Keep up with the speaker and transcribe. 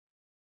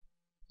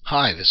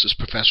Hi, this is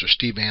Professor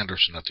Steve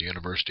Anderson at the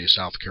University of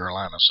South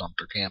Carolina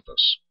Sumter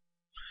campus,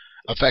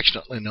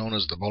 affectionately known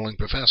as the Bowling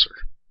Professor.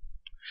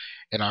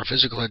 In our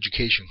physical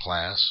education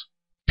class,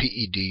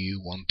 PEDU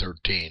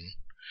 113,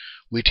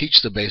 we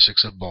teach the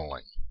basics of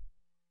bowling.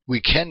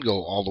 We can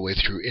go all the way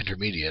through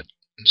intermediate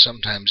and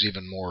sometimes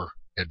even more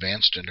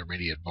advanced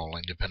intermediate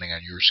bowling depending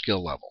on your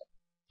skill level.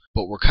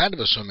 But we're kind of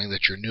assuming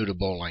that you're new to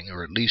bowling,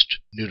 or at least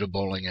new to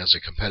bowling as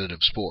a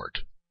competitive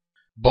sport.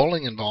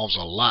 Bowling involves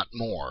a lot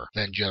more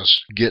than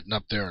just getting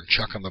up there and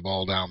chucking the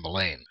ball down the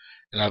lane.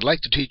 And I'd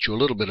like to teach you a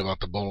little bit about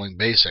the bowling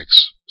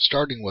basics,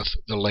 starting with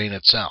the lane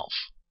itself.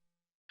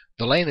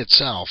 The lane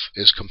itself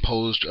is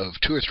composed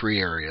of 2 or 3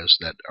 areas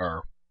that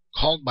are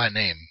called by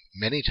name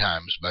many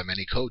times by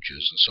many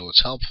coaches, and so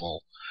it's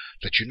helpful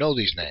that you know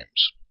these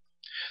names.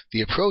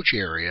 The approach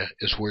area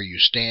is where you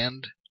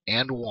stand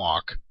and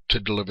walk to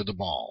deliver the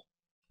ball.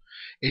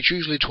 It's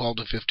usually 12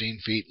 to 15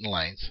 feet in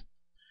length,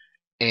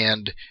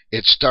 and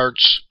it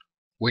starts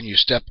when you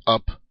step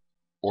up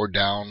or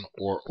down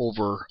or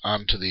over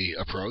onto the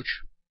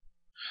approach.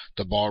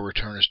 The ball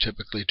return is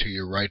typically to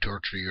your right or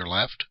to your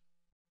left.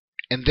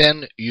 And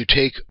then you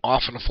take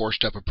off in a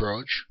 4-step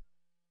approach,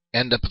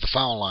 end up at the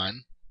foul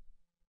line,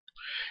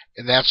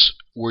 and that's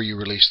where you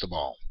release the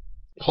ball.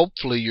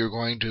 Hopefully you're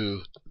going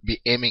to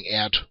be aiming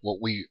at what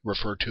we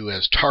refer to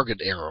as target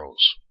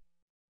arrows.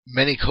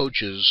 Many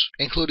coaches,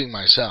 including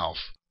myself,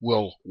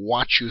 will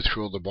watch you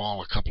throw the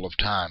ball a couple of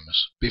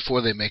times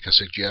before they make a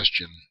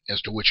suggestion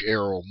as to which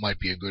arrow might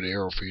be a good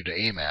arrow for you to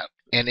aim at.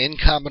 And in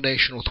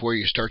combination with where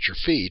you start your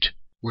feet,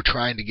 we're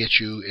trying to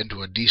get you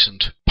into a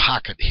decent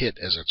pocket hit,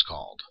 as it's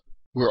called.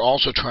 We're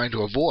also trying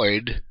to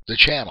avoid the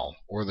channel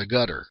or the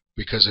gutter,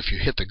 because if you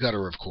hit the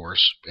gutter, of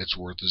course, it's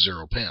worth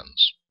 0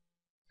 pins.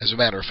 As a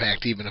matter of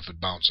fact, even if it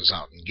bounces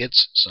out and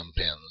gets some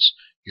pins,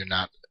 you're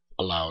not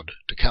allowed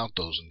to count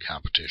those in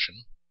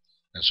competition.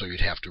 And so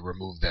you'd have to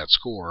remove that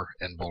score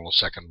and bowl a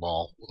second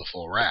ball with a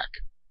full rack.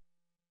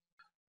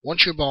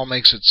 Once your ball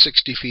makes it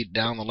 60 feet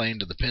down the lane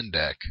to the pin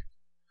deck,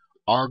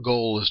 our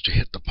goal is to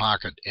hit the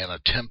pocket and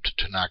attempt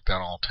to knock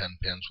down all 10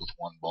 pins with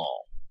one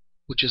ball,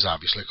 which is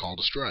obviously called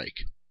a strike.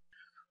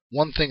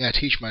 One thing I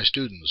teach my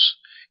students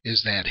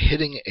is that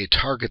hitting a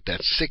target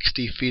that's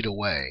 60 feet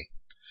away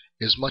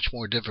is much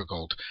more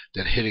difficult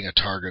than hitting a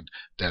target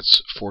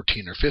that's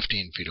 14 or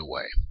 15 feet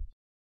away.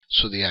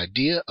 So the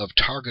idea of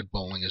target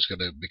bowling is going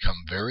to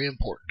become very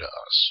important to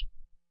us.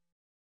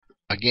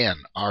 Again,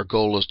 our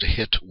goal is to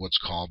hit what's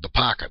called the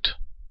pocket.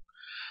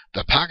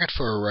 The pocket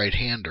for a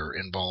right-hander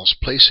involves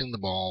placing the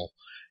ball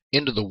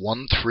into the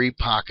 1-3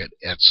 pocket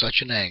at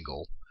such an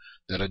angle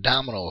that a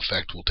domino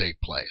effect will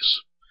take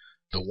place.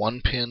 The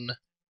 1 pin,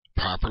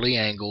 properly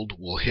angled,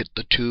 will hit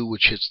the 2,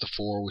 which hits the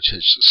 4, which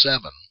hits the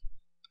 7.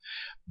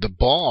 The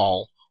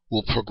ball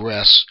will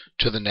progress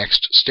to the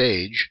next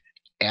stage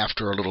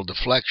after a little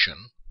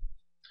deflection,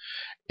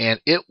 and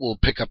it will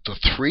pick up the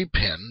 3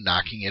 pin,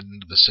 knocking it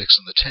into the 6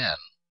 and the 10,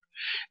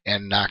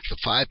 and knock the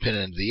 5 pin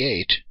into the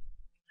 8,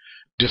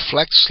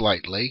 deflect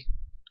slightly,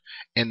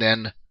 and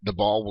then the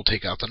ball will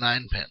take out the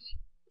 9 pin.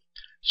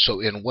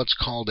 So in what's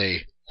called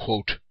a,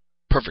 quote,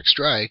 perfect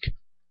strike,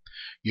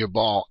 your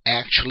ball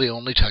actually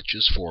only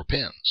touches 4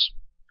 pins.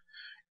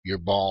 Your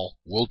ball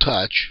will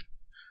touch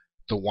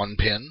the 1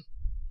 pin,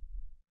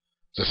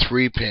 the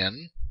 3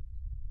 pin,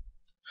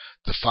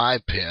 the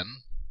 5 pin,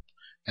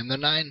 and the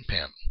 9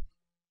 pin.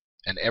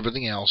 And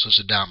everything else is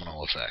a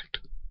domino effect.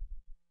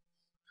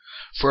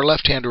 For a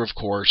left-hander, of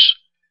course,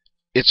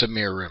 it's a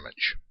mirror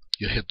image.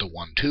 You hit the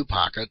 1-2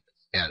 pocket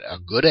at a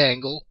good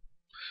angle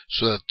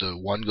so that the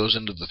 1 goes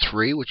into the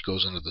 3, which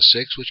goes into the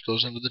 6, which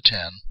goes into the 10.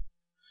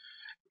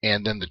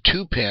 And then the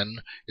 2 pin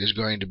is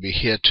going to be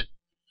hit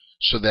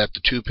so that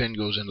the 2 pin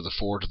goes into the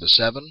 4 to the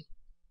 7.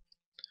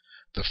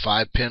 The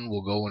 5 pin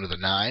will go into the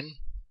 9,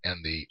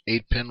 and the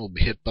 8 pin will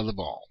be hit by the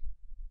ball.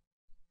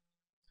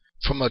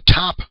 From a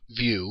top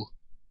view,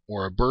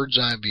 or a bird's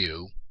eye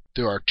view,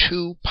 there are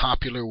 2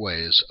 popular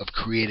ways of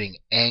creating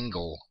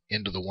angle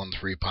into the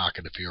 1-3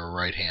 pocket if you're a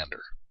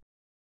right-hander.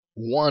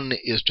 One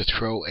is to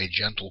throw a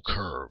gentle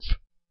curve.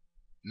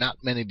 Not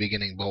many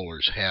beginning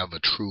bowlers have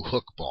a true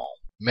hook ball.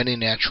 Many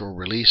natural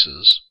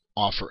releases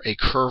offer a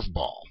curve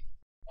ball,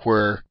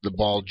 where the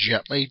ball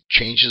gently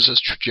changes its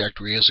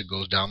trajectory as it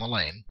goes down the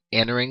lane,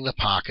 entering the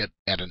pocket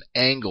at an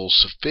angle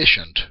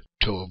sufficient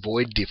to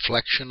avoid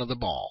deflection of the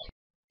ball.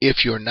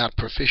 If you're not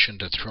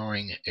proficient at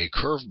throwing a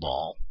curve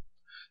ball,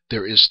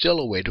 there is still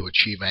a way to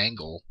achieve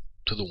angle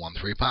to the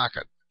 1-3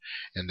 pocket,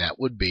 and that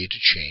would be to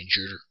change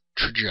your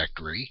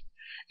trajectory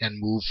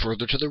and move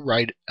further to the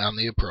right on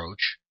the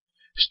approach,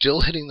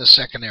 still hitting the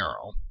second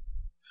arrow,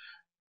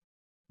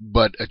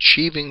 but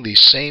achieving the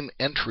same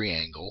entry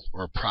angle,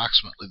 or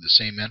approximately the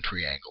same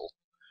entry angle,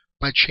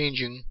 by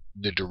changing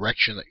the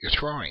direction that you're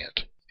throwing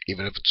it,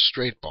 even if it's a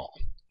straight ball.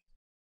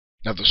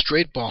 Now, the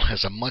straight ball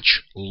has a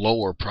much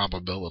lower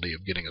probability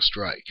of getting a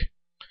strike,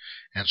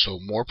 and so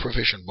more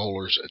proficient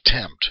bowlers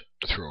attempt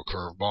to throw a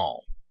curved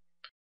ball.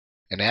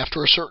 And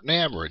after a certain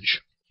average,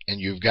 and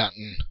you've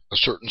gotten a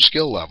certain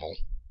skill level,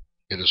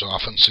 it is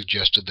often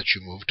suggested that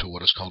you move to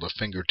what is called a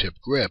fingertip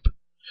grip,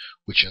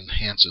 which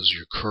enhances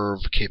your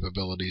curve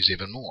capabilities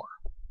even more.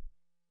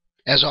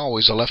 As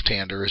always, a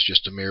left-hander is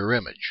just a mirror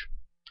image.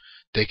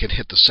 They can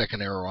hit the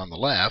second arrow on the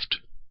left,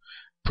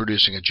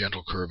 producing a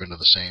gentle curve into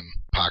the same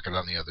pocket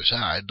on the other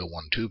side, the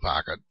 1-2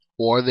 pocket,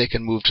 or they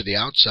can move to the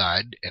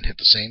outside and hit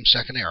the same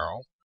second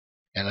arrow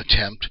and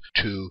attempt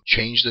to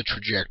change the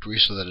trajectory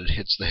so that it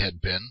hits the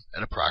head pin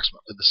at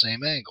approximately the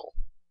same angle,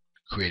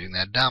 creating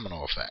that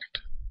domino effect.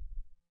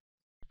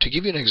 To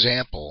give you an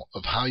example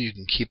of how you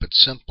can keep it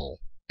simple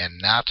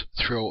and not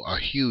throw a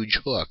huge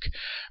hook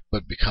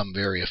but become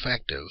very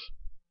effective,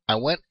 I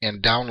went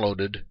and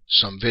downloaded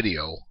some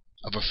video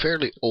of a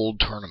fairly old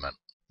tournament.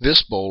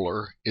 This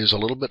bowler is a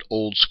little bit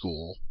old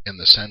school in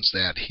the sense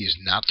that he's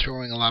not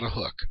throwing a lot of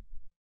hook.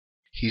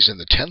 He's in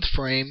the 10th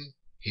frame,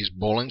 he's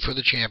bowling for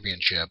the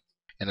championship,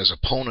 and his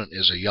opponent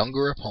is a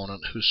younger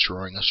opponent who's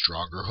throwing a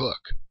stronger hook.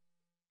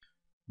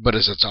 But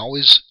as it's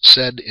always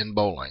said in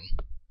bowling,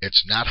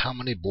 it's not how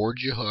many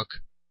boards you hook,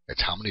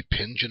 it's how many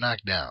pins you knock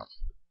down.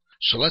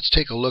 So let's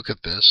take a look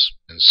at this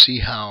and see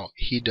how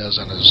he does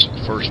on his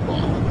first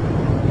ball.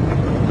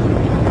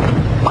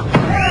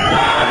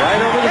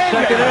 Right over the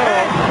second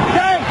arrow.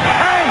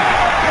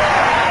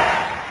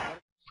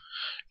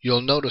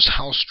 You'll notice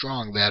how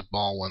strong that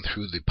ball went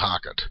through the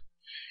pocket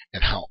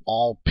and how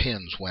all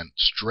pins went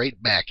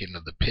straight back into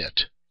the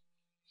pit.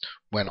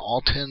 When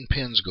all 10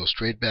 pins go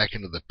straight back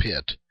into the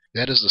pit,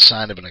 that is the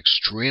sign of an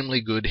extremely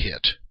good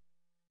hit.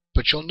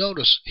 But you'll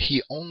notice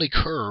he only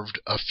curved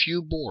a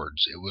few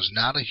boards. It was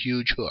not a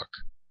huge hook.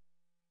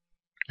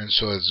 And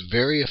so it's a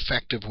very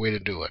effective way to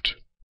do it.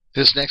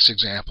 This next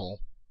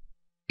example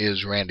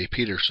is Randy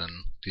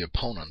Peterson, the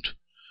opponent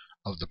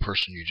of the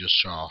person you just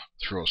saw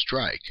throw a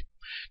strike.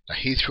 Now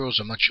he throws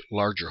a much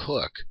larger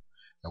hook,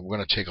 and we're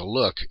going to take a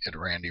look at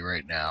Randy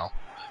right now.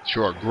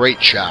 Throw a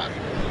great shot.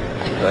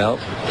 Well,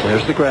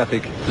 there's the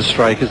graphic. The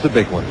strike is the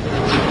big one.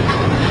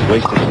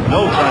 Wasted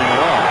no time at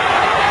all.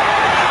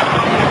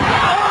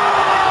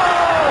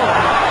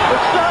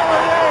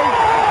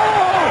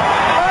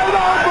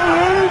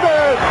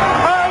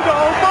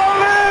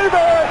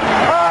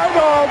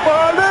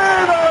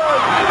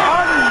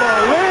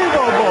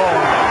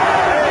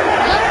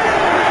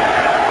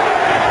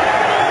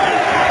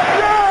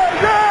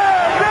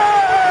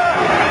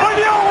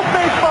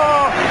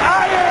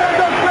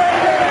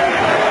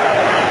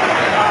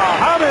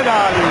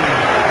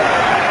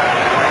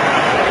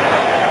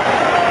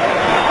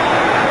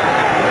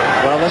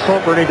 Let's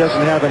hope Ernie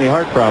doesn't have any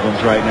heart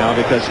problems right now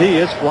because he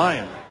is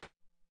flying.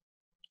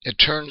 It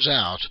turns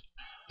out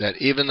that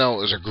even though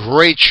it was a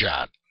great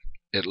shot,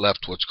 it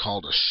left what's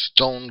called a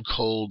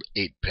stone-cold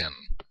 8-pin.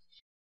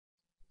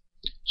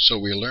 So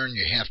we learn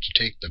you have to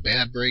take the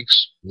bad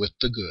breaks with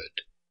the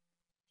good.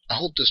 I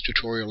hope this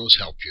tutorial has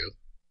helped you.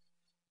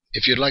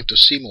 If you'd like to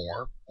see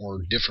more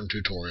or different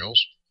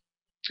tutorials,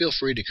 feel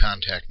free to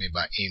contact me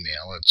by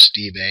email at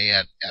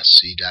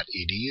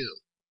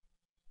steva@sc.edu.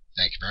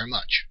 Thank you very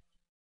much.